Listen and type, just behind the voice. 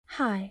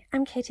Hi,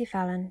 I'm Katy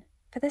Fallon.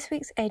 For this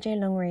week's AJ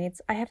Long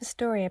Reads, I have a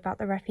story about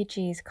the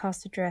refugees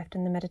cast adrift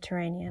in the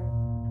Mediterranean.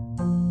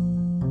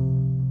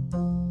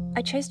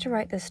 I chose to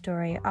write this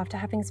story after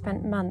having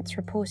spent months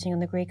reporting on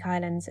the Greek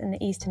islands in the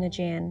Eastern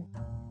Aegean.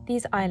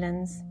 These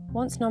islands,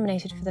 once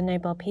nominated for the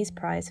Nobel Peace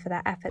Prize for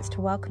their efforts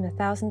to welcome the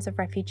thousands of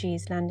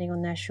refugees landing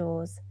on their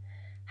shores,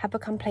 have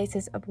become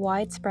places of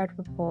widespread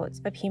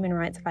reports of human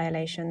rights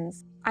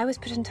violations. I was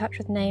put in touch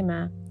with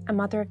Naima, a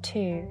mother of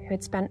two who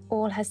had spent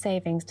all her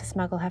savings to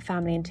smuggle her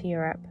family into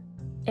Europe.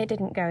 It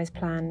didn't go as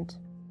planned.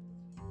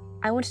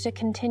 I wanted to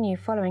continue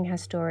following her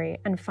story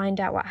and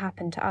find out what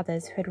happened to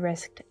others who had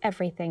risked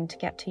everything to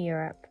get to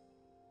Europe.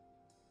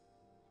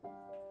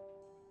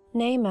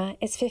 Naima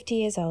is 50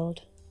 years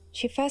old.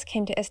 She first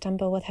came to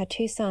Istanbul with her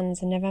two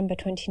sons in November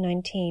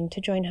 2019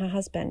 to join her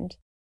husband,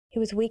 who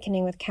was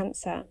weakening with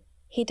cancer.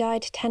 He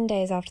died 10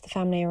 days after the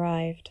family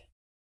arrived.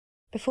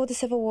 Before the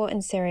civil war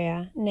in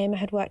Syria, Naima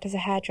had worked as a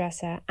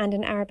hairdresser and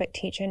an Arabic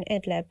teacher in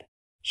Idlib.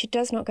 She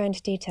does not go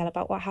into detail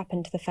about what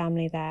happened to the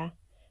family there,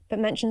 but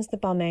mentions the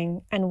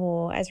bombing and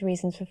war as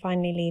reasons for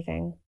finally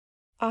leaving.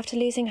 After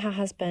losing her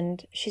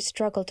husband, she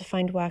struggled to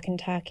find work in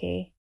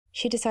Turkey.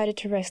 She decided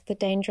to risk the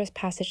dangerous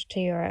passage to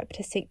Europe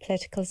to seek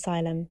political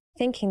asylum,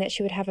 thinking that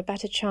she would have a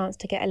better chance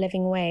to get a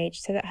living wage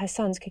so that her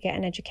sons could get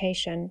an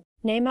education.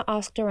 Naima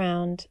asked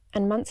around,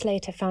 and months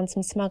later found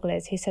some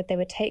smugglers who said they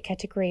would take her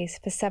to Greece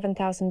for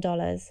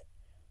 $7,000,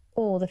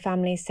 all the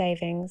family's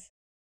savings.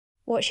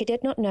 What she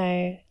did not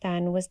know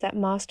then was that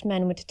masked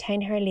men would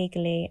detain her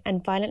illegally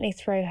and violently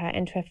throw her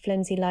into a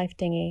flimsy life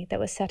dinghy that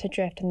was set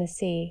adrift in the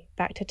sea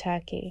back to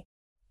Turkey.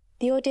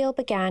 The ordeal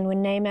began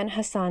when Naima and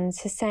her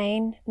sons,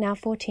 Hussein, now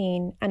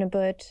 14, and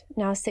Abud,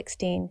 now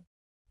 16,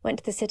 went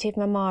to the city of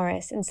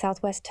Marmaris in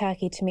southwest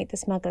Turkey to meet the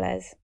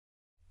smugglers.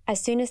 As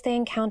soon as they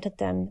encountered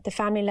them, the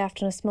family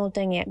left on a small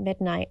dinghy at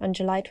midnight on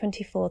July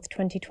 24,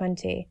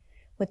 2020,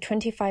 with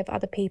 25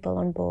 other people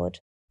on board.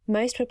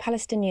 Most were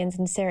Palestinians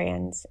and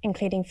Syrians,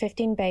 including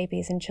 15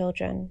 babies and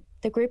children.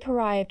 The group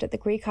arrived at the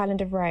Greek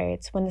island of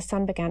Rhodes when the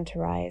sun began to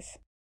rise.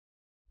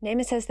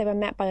 Naima says they were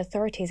met by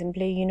authorities in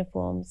blue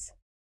uniforms.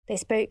 They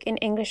spoke in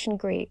English and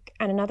Greek,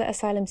 and another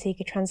asylum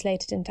seeker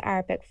translated into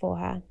Arabic for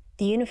her.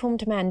 The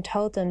uniformed men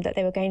told them that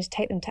they were going to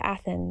take them to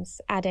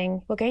Athens,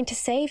 adding, "We're going to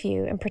save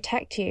you and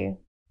protect you."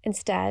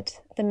 Instead,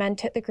 the men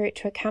took the group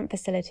to a camp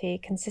facility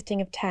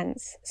consisting of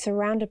tents,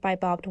 surrounded by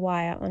barbed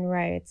wire on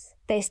Rhodes.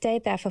 They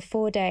stayed there for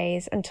 4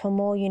 days until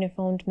more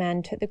uniformed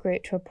men took the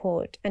group to a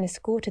port and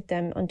escorted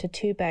them onto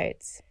 2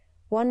 boats.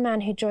 One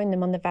man who joined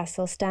them on the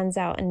vessel stands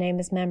out in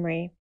Naima's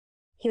memory.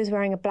 He was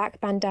wearing a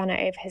black bandana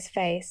over his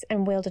face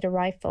and wielded a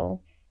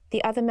rifle.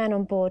 The other men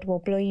on board wore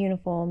blue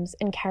uniforms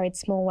and carried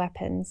small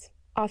weapons.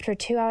 After a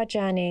 2-hour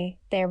journey,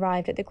 they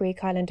arrived at the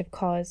Greek island of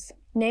Kos.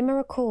 Naima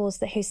recalls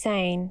that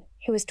Hussein,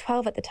 who was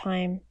 12 at the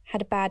time,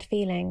 had a bad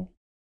feeling.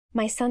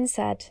 "My son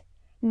said,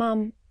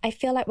 'Mum, I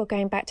feel like we're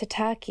going back to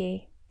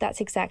Turkey.' That's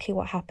exactly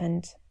what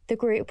happened." The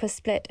group was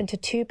split into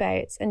 2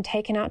 boats and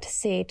taken out to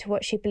sea to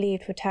what she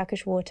believed were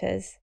Turkish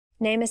waters.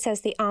 Naima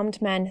says the armed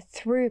men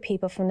threw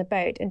people from the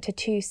boat into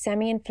 2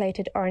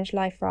 semi-inflated orange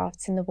life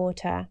rafts in the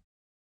water.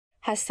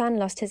 Her son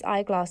lost his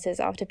eyeglasses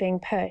after being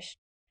pushed,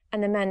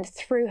 and the men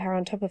threw her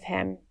on top of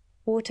him.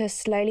 Water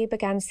slowly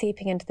began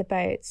seeping into the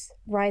boats,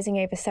 rising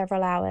over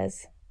several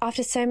hours.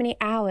 "After so many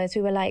hours,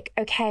 we were like,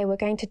 okay, we're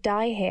going to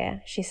die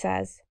here," she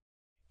says.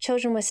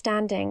 Children were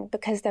standing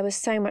because there was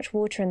so much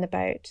water in the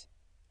boat.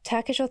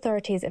 Turkish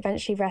authorities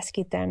eventually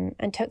rescued them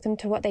and took them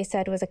to what they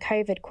said was a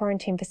COVID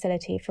quarantine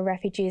facility for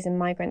refugees and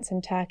migrants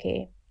in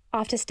Turkey.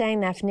 After staying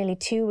there for nearly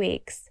 2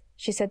 weeks,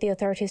 she said the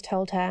authorities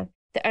told her,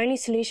 "The only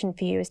solution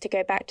for you is to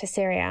go back to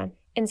Syria."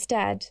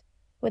 Instead,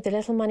 with the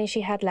little money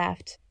she had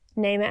left,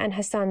 Naima and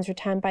her sons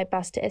returned by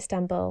bus to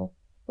Istanbul,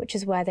 which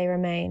is where they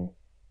remain.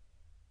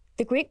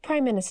 The Greek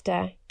Prime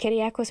Minister,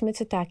 Kyriakos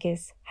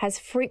Mitsotakis, has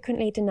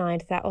frequently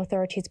denied that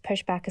authorities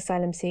push back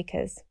asylum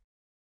seekers,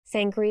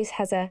 saying Greece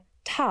has a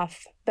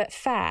tough but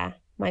fair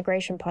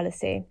migration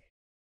policy.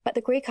 But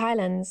the Greek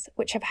islands,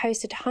 which have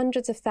hosted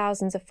hundreds of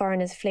thousands of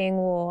foreigners fleeing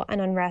war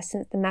and unrest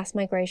since the mass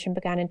migration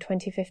began in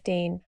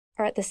 2015,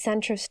 are at the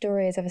centre of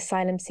stories of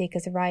asylum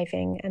seekers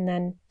arriving and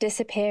then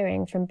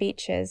disappearing from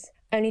beaches,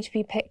 only to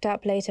be picked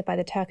up later by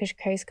the Turkish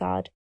Coast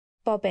Guard,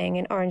 bobbing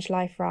in orange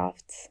life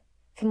rafts.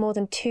 For more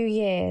than 2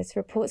 years,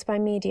 reports by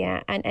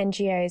media and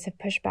NGOs of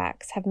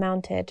pushbacks have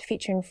mounted,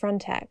 featuring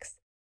Frontex,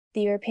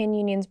 the European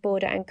Union's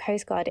border and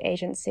Coast Guard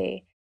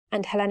agency,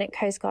 and Hellenic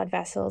Coast Guard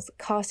vessels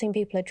casting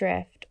people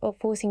adrift or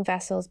forcing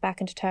vessels back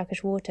into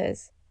Turkish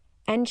waters.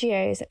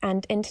 NGOs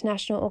and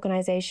international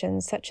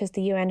organisations such as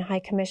the UN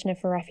High Commissioner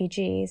for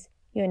Refugees,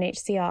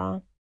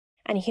 UNHCR,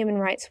 and Human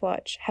Rights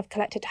Watch have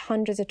collected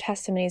hundreds of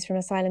testimonies from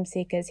asylum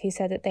seekers who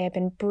said that they have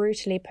been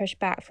brutally pushed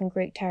back from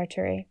Greek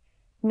territory.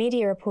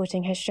 Media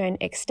reporting has shown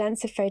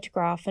extensive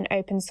photograph and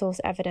open-source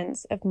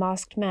evidence of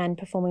masked men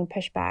performing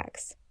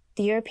pushbacks.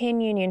 The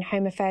European Union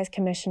Home Affairs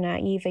Commissioner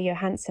Eva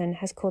Johansson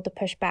has called the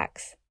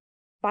pushbacks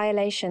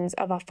violations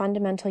of our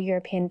fundamental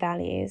European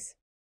values.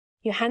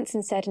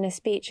 Johansson said in a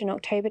speech in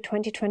October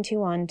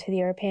 2021 to the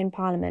European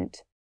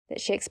Parliament that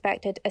she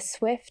expected a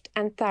swift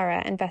and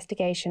thorough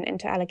investigation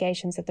into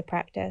allegations of the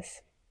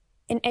practice.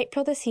 In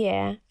April this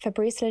year,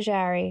 Fabrice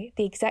Leggeri,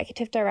 the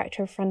executive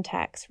director of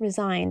Frontex,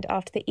 resigned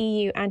after the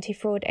EU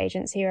anti-fraud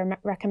agency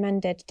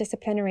recommended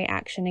disciplinary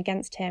action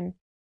against him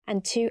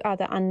and 2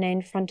 other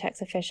unnamed Frontex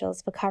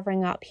officials for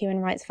covering up human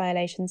rights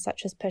violations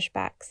such as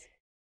pushbacks.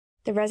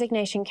 The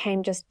resignation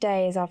came just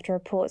days after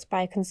reports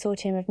by a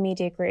consortium of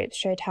media groups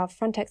showed how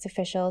Frontex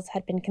officials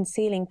had been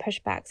concealing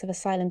pushbacks of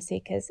asylum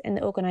seekers in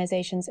the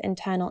organisation's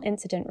internal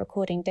incident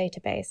recording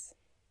database.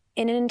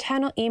 In an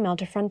internal email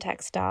to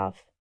Frontex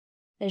staff,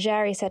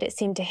 Leggeri said it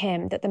seemed to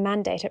him that the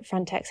mandate at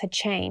Frontex had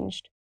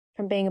changed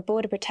from being a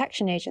border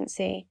protection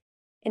agency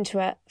into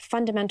a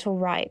fundamental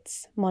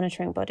rights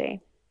monitoring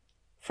body.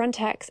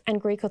 Frontex and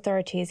Greek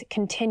authorities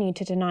continued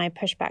to deny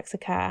pushbacks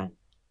occur.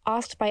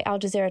 Asked by Al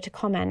Jazeera to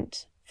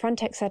comment,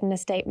 Frontex said in a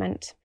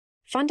statement,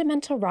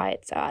 "Fundamental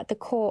rights are at the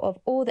core of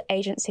all the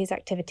agency's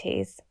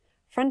activities.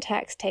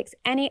 Frontex takes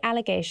any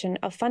allegation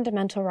of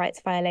fundamental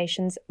rights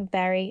violations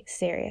very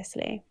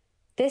seriously."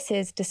 This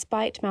is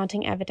despite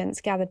mounting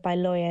evidence gathered by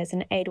lawyers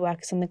and aid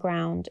workers on the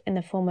ground in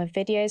the form of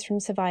videos from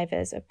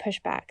survivors of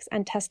pushbacks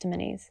and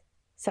testimonies,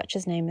 such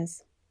as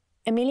Namer's.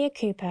 Emilia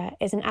Cooper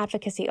is an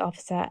advocacy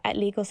officer at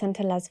Legal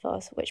Centre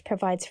Lesvos, which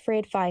provides free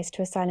advice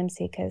to asylum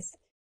seekers.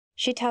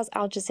 She tells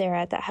Al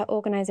Jazeera that her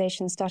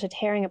organisation started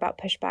hearing about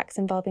pushbacks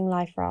involving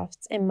life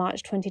rafts in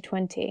March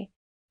 2020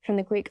 from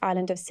the Greek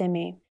island of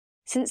Symi.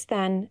 Since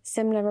then,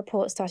 similar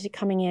reports started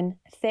coming in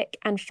thick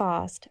and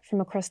fast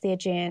from across the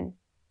Aegean,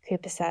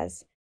 Cooper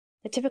says.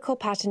 The typical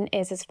pattern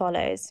is as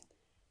follows.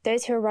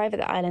 Those who arrive at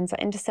the islands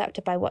are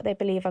intercepted by what they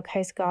believe are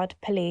Coast Guard,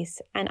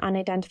 police, and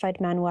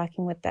unidentified men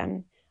working with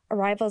them.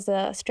 Arrivals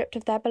are stripped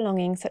of their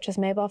belongings such as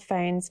mobile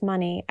phones,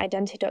 money,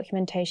 identity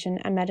documentation,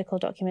 and medical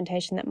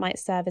documentation that might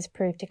serve as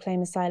proof to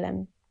claim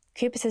asylum.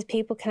 Cooper says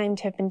people claim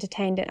to have been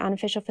detained in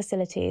unofficial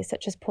facilities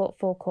such as port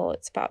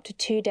forecourts for up to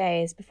 2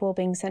 days before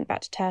being sent back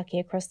to Turkey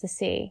across the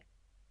sea.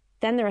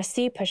 Then there are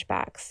sea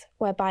pushbacks,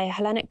 whereby a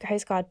Hellenic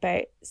Coast Guard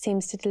boat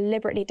seems to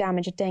deliberately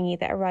damage a dinghy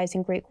that arrives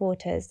in Greek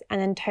waters and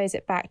then tows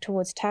it back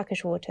towards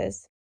Turkish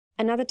waters.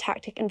 Another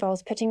tactic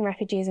involves putting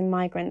refugees and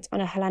migrants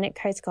on a Hellenic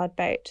Coast Guard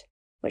boat,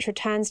 which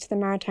returns to the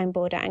maritime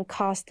border and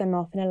casts them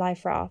off in a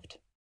life raft.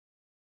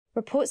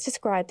 Reports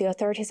describe the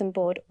authorities on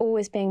board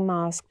always being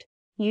masked,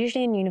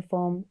 usually in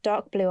uniform,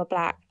 dark blue or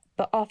black,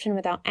 but often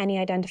without any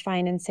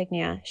identifying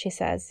insignia, she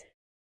says.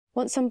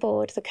 Once on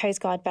board the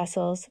Coast Guard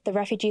vessels, the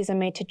refugees are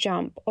made to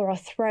jump or are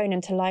thrown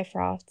into life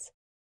rafts,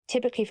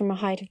 typically from a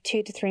height of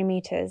 2 to 3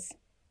 metres.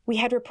 We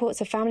had reports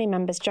of family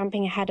members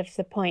jumping ahead of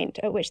the point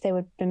at which they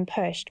had been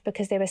pushed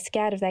because they were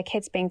scared of their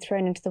kids being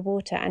thrown into the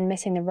water and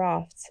missing the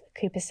rafts,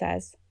 Cooper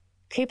says.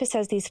 Cooper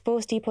says these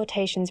forced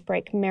deportations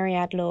break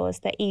myriad laws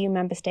that EU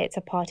member states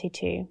are party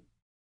to.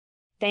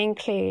 They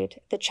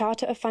include the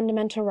Charter of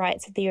Fundamental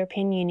Rights of the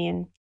European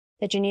Union,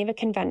 the Geneva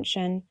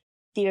Convention,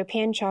 the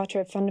European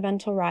Charter of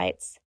Fundamental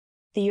Rights,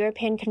 the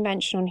European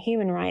Convention on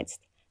Human Rights,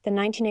 the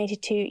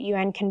 1982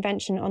 UN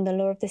Convention on the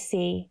Law of the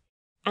Sea,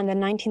 and the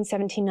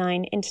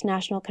 1979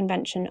 International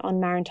Convention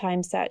on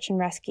Maritime Search and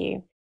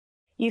Rescue.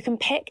 You can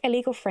pick a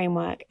legal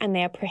framework and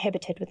they are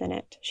prohibited within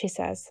it, she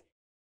says.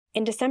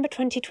 In December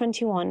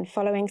 2021,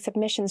 following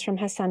submissions from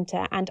her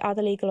centre and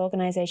other legal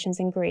organisations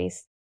in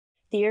Greece,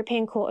 the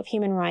European Court of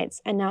Human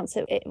Rights announced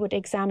that it would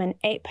examine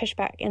 8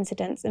 pushback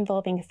incidents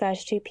involving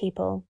 32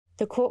 people.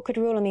 The court could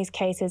rule on these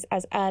cases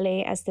as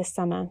early as this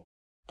summer.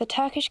 The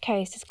Turkish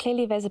coast is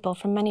clearly visible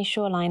from many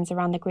shorelines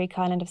around the Greek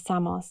island of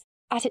Samos.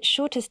 At its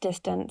shortest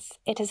distance,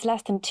 it is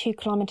less than 2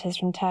 kilometres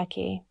from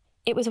Turkey.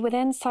 It was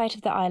within sight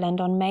of the island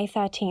on May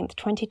 13,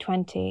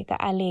 2020, that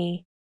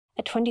Ali,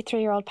 a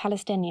 23-year-old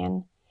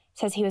Palestinian,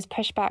 says he was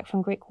pushed back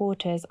from Greek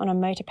waters on a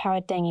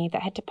motor-powered dinghy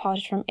that had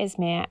departed from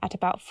Izmir at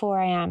about 4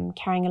 a.m,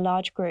 carrying a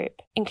large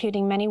group,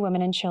 including many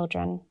women and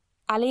children.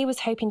 Ali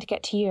was hoping to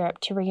get to Europe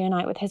to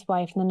reunite with his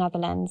wife in the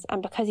Netherlands,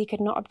 and because he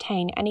could not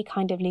obtain any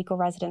kind of legal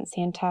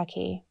residency in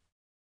Turkey.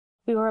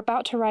 We were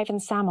about to arrive in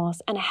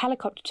Samos, and a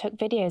helicopter took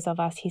videos of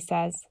us, he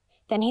says.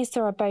 Then he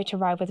saw a boat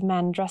arrive with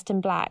men dressed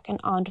in black and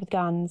armed with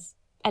guns.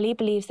 Ali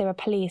believes they were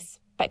police,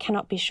 but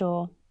cannot be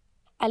sure.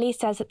 Ali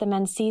says that the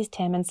men seized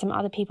him and some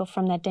other people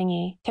from their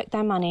dinghy, took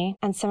their money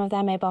and some of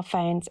their mobile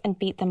phones and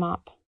beat them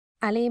up.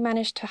 Ali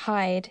managed to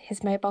hide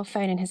his mobile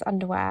phone in his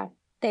underwear.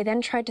 They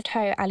then tried to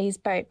tow Ali's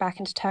boat back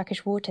into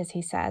Turkish waters,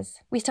 he says.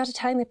 We started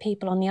telling the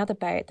people on the other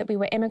boat that we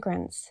were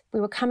immigrants.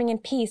 We were coming in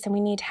peace and we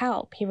need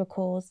help, he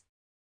recalls.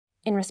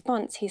 In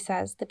response, he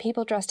says, the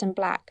people dressed in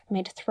black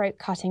made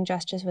throat-cutting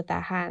gestures with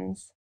their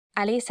hands.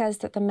 Ali says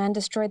that the men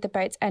destroyed the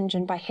boat's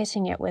engine by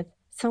hitting it with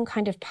some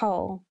kind of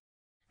pole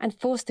and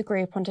forced the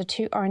group onto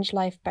 2 orange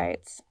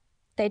lifeboats.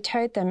 They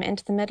towed them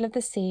into the middle of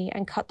the sea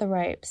and cut the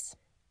ropes.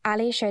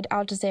 Ali showed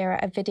Al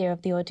Jazeera a video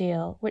of the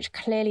ordeal, which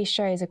clearly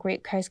shows a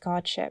Greek Coast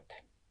Guard ship.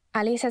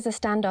 Ali says a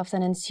standoff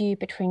then ensued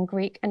between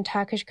Greek and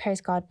Turkish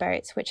Coast Guard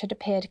boats which had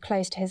appeared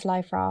close to his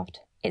life raft.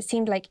 It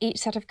seemed like each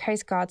set of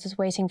Coast Guards was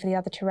waiting for the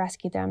other to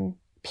rescue them.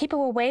 People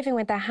were waving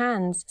with their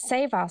hands,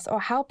 "Save us"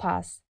 or "Help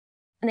us."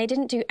 And they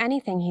didn't do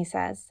anything, he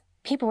says.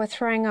 People were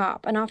throwing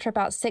up, and after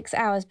about 6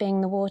 hours being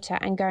in the water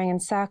and going in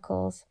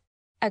circles,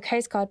 a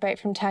Coast Guard boat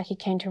from Turkey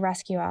came to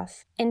rescue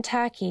us. In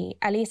Turkey,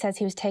 Ali says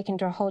he was taken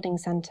to a holding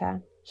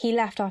centre. He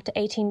left after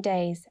 18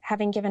 days,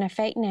 having given a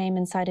fake name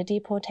and signed a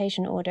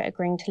deportation order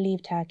agreeing to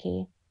leave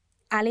Turkey.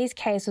 Ali's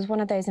case was one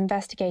of those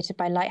investigated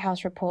by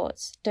Lighthouse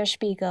Reports, Der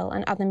Spiegel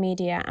and other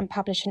media and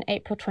published in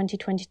April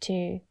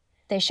 2022.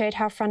 They showed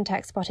how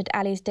Frontex spotted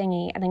Ali's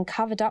dinghy and then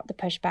covered up the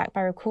pushback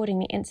by recording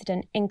the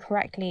incident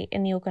incorrectly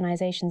in the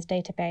organisation's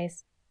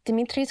database.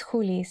 Dimitris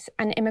Choulis,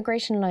 an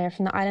immigration lawyer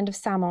from the island of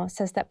Samos,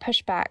 says that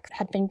pushbacks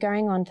had been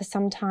going on for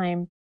some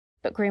time,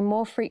 but grew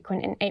more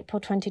frequent in April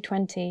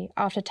 2020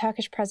 after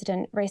Turkish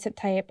President Recep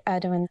Tayyip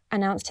Erdogan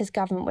announced his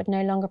government would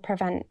no longer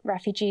prevent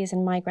refugees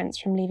and migrants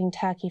from leaving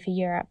Turkey for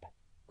Europe.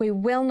 "We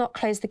will not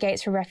close the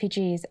gates for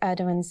refugees,"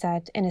 Erdogan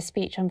said in a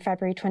speech on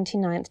February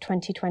 29,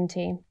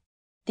 2020.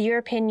 "The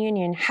European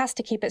Union has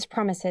to keep its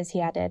promises,"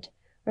 he added,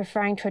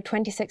 referring to a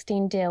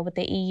 2016 deal with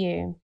the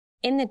EU.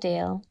 In the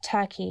deal,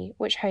 Turkey,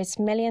 which hosts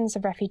millions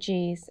of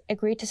refugees,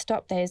 agreed to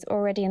stop those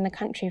already in the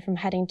country from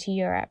heading to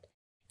Europe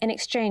in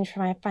exchange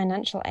for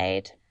financial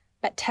aid.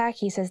 But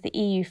Turkey says the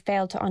EU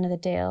failed to honour the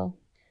deal.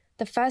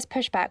 The first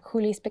pushback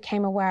Choulis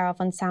became aware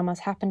of on Samos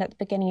happened at the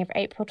beginning of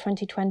April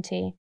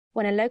 2020,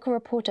 when a local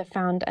reporter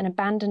found an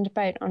abandoned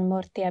boat on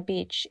Murcia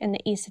Beach in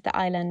the east of the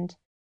island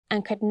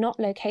and could not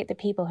locate the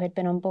people who had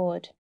been on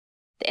board.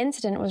 The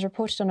incident was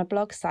reported on a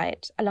blog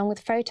site, along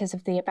with photos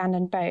of the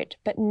abandoned boat,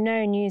 but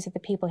no news of the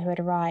people who had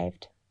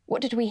arrived.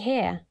 "What did we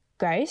hear?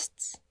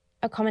 Ghosts?"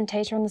 a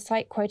commentator on the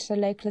site quoted a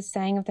local as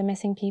saying of the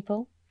missing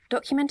people.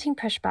 Documenting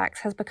pushbacks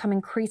has become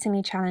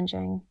increasingly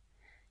challenging.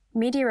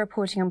 Media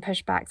reporting on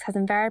pushbacks has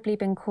invariably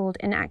been called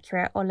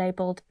inaccurate or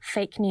labelled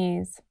fake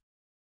news.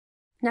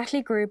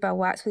 Natalie Gruber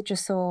works with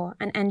JASOR,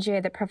 an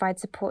NGO that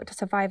provides support to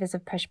survivors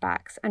of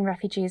pushbacks and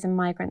refugees and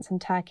migrants in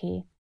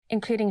Turkey,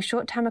 including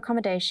short-term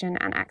accommodation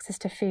and access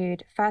to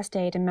food, first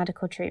aid and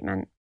medical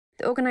treatment.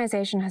 The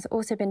organisation has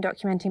also been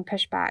documenting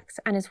pushbacks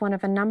and is one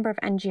of a number of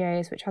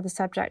NGOs which are the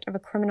subject of a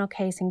criminal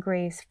case in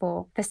Greece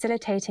for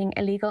facilitating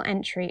illegal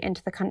entry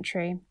into the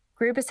country.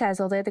 Gruber says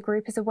although the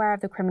group is aware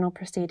of the criminal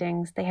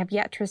proceedings, they have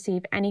yet to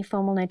receive any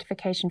formal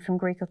notification from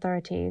Greek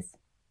authorities.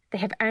 They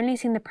have only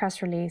seen the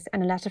press release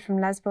and a letter from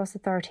Lesbos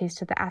authorities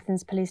to the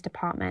Athens Police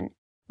Department,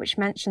 which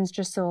mentions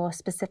JASOR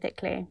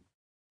specifically.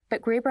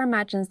 But Gruber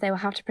imagines they will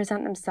have to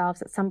present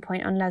themselves at some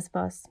point on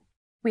Lesbos.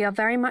 "We are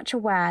very much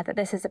aware that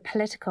this is a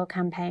political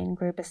campaign,"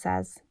 Gruber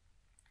says.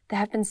 "There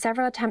have been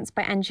several attempts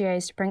by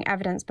NGOs to bring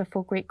evidence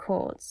before Greek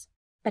courts,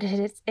 but it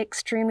is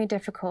extremely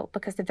difficult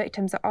because the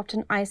victims are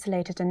often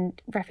isolated in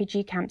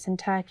refugee camps in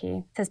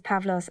Turkey," says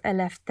Pavlos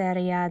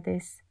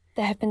Eleftheriadis.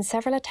 "There have been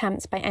several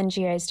attempts by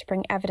NGOs to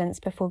bring evidence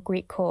before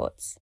Greek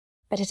courts,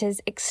 but it is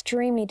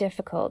extremely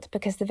difficult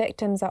because the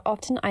victims are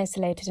often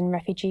isolated in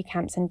refugee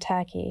camps in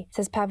Turkey,"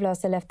 says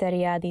Pavlos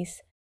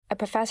Eleftheriadis, a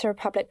professor of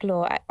public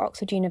law at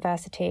Oxford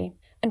University.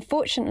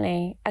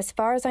 "Unfortunately, as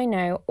far as I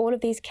know, all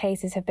of these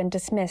cases have been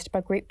dismissed by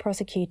Greek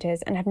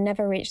prosecutors and have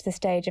never reached the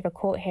stage of a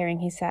court hearing,"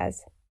 he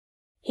says.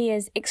 He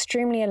is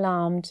extremely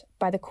alarmed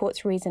by the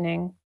court's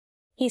reasoning.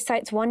 He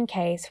cites one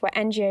case where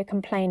NGO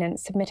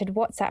complainants submitted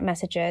WhatsApp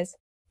messages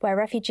where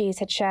refugees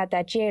had shared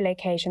their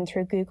geolocation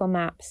through Google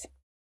Maps.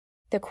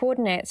 The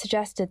coordinate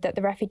suggested that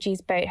the refugees'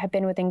 boat had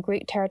been within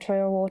Greek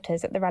territorial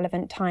waters at the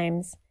relevant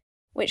times,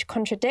 which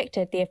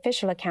contradicted the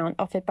official account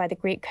offered by the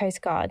Greek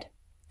Coast Guard.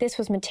 This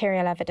was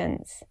material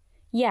evidence.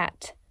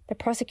 Yet, the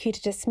prosecutor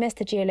dismissed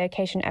the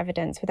geolocation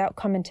evidence without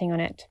commenting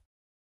on it.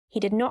 He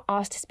did not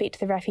ask to speak to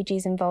the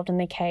refugees involved in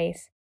the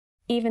case,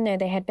 even though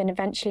they had been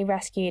eventually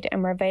rescued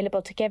and were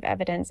available to give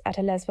evidence at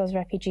a Lesbos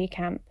refugee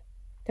camp.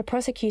 The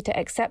prosecutor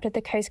accepted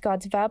the Coast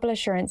Guard's verbal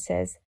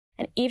assurances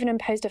and even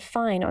imposed a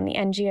fine on the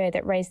NGO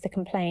that raised the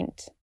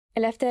complaint.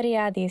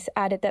 Eleftheriadis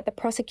added that the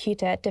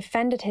prosecutor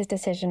defended his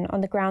decision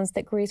on the grounds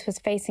that Greece was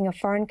facing a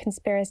foreign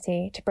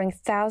conspiracy to bring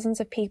thousands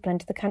of people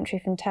into the country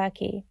from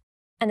Turkey,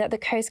 and that the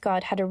Coast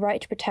Guard had a right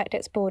to protect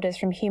its borders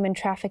from human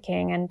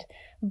trafficking and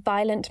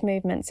violent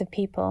movements of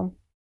people.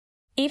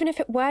 Even if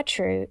it were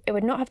true, it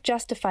would not have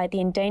justified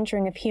the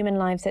endangering of human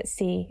lives at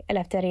sea,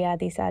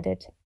 Eleftheriadis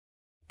added.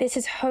 This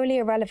is wholly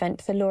irrelevant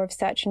to the law of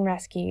search and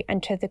rescue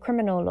and to the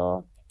criminal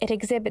law. It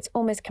exhibits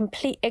almost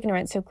complete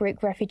ignorance of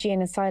Greek refugee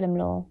and asylum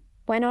law.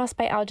 When asked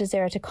by Al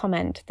Jazeera to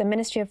comment, the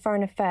Ministry of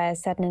Foreign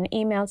Affairs said in an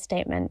emailed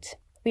statement,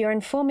 "We are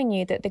informing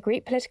you that the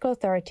Greek political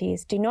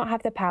authorities do not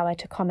have the power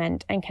to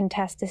comment and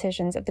contest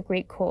decisions of the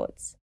Greek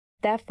courts.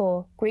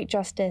 Therefore, Greek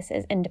justice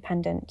is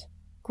independent."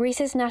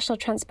 Greece's National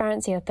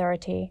Transparency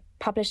Authority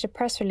published a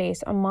press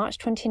release on March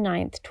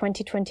 29,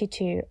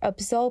 2022,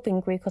 absolving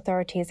Greek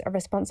authorities of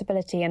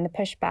responsibility in the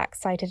pushback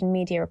cited in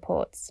media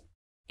reports.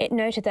 It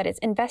noted that its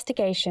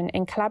investigation,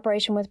 in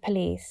collaboration with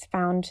police,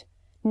 found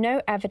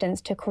no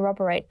evidence to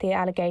corroborate the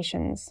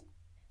allegations.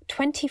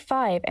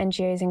 25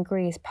 NGOs in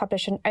Greece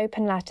published an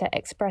open letter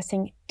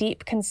expressing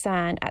deep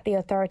concern at the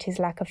authorities'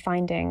 lack of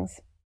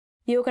findings.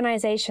 The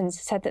organisations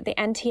said that the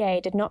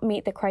NTA did not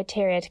meet the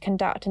criteria to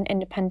conduct an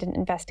independent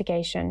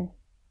investigation.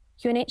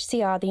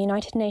 UNHCR, the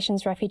United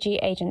Nations Refugee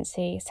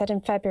Agency, said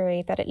in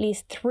February that at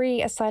least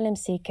 3 asylum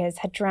seekers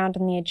had drowned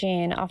in the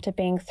Aegean after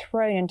being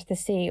thrown into the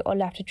sea or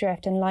left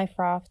adrift in life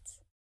rafts.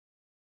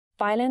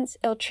 Violence,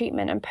 ill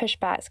treatment and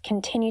pushbacks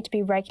continue to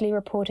be regularly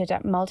reported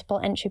at multiple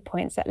entry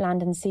points at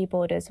land and sea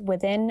borders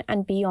within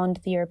and beyond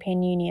the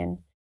European Union,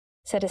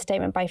 said a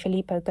statement by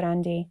Filippo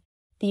Grandi,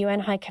 the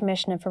UN High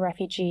Commissioner for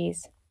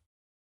Refugees.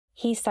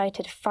 He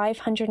cited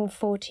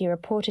 540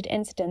 reported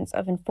incidents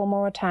of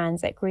informal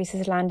returns at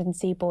Greece's land and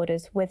sea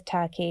borders with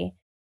Turkey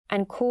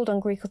and called on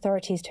Greek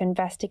authorities to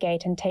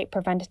investigate and take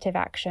preventative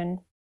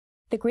action.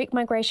 The Greek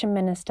Migration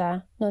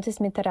Minister, Notis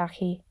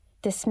Mitarachi,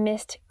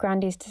 dismissed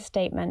Grandi's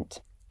statement.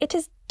 It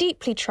is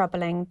deeply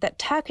troubling that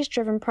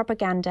Turkish-driven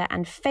propaganda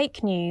and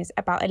fake news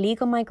about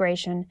illegal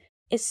migration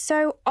is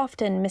so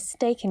often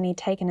mistakenly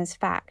taken as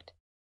fact,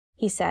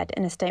 he said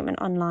in a statement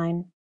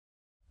online.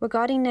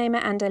 Regarding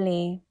Naima and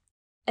Ali,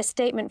 a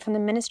statement from the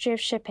Ministry of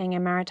Shipping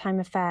and Maritime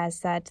Affairs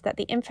said that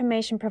the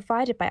information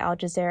provided by Al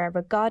Jazeera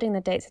regarding the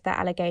dates of their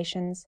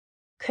allegations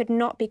could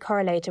not be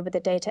correlated with the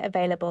data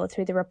available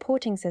through the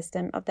reporting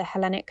system of the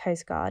Hellenic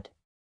Coast Guard.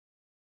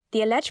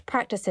 The alleged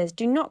practices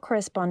do not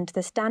correspond to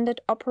the standard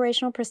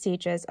operational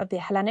procedures of the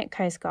Hellenic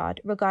Coast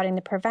Guard regarding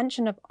the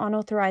prevention of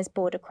unauthorized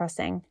border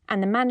crossing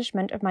and the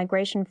management of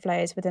migration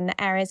flows within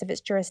the areas of its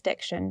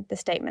jurisdiction, the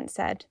statement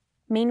said.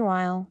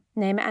 Meanwhile,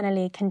 Naima and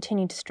Ali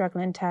continue to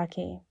struggle in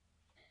Turkey.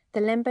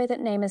 The limbo that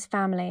Naima's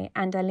family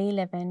and Ali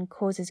live in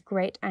causes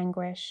great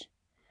anguish.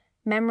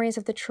 Memories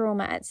of the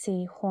trauma at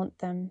sea haunt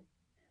them.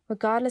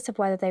 Regardless of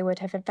whether they would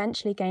have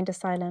eventually gained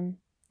asylum,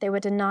 they were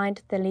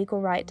denied the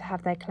legal right to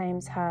have their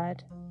claims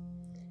heard.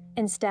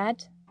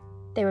 Instead,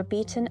 they were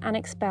beaten and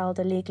expelled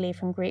illegally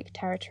from Greek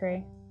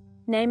territory.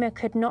 Naima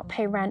could not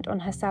pay rent on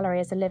her salary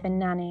as a live-in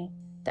nanny,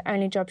 the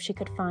only job she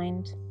could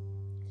find.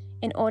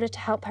 In order to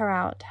help her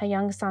out, her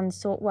young son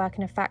sought work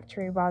in a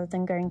factory rather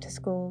than going to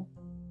school.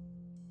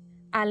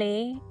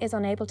 Ali is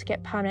unable to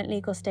get permanent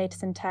legal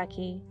status in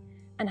Turkey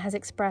and has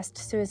expressed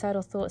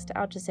suicidal thoughts to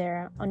Al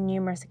Jazeera on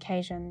numerous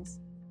occasions.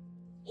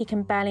 He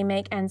can barely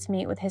make ends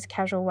meet with his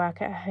casual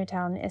work at a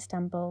hotel in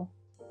Istanbul.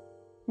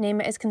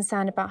 Naima is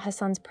concerned about her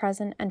son's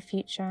present and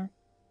future.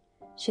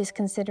 She is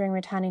considering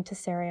returning to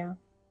Syria.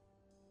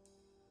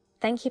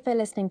 Thank you for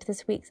listening to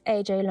this week's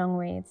AJ Long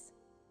Reads.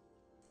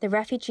 The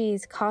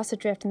Refugees Cast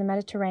Adrift in the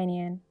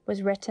Mediterranean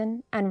was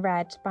written and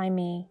read by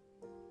me,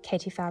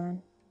 Katy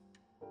Fallon.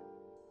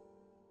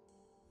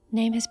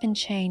 Name has been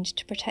changed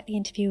to protect the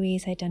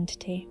interviewee's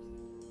identity.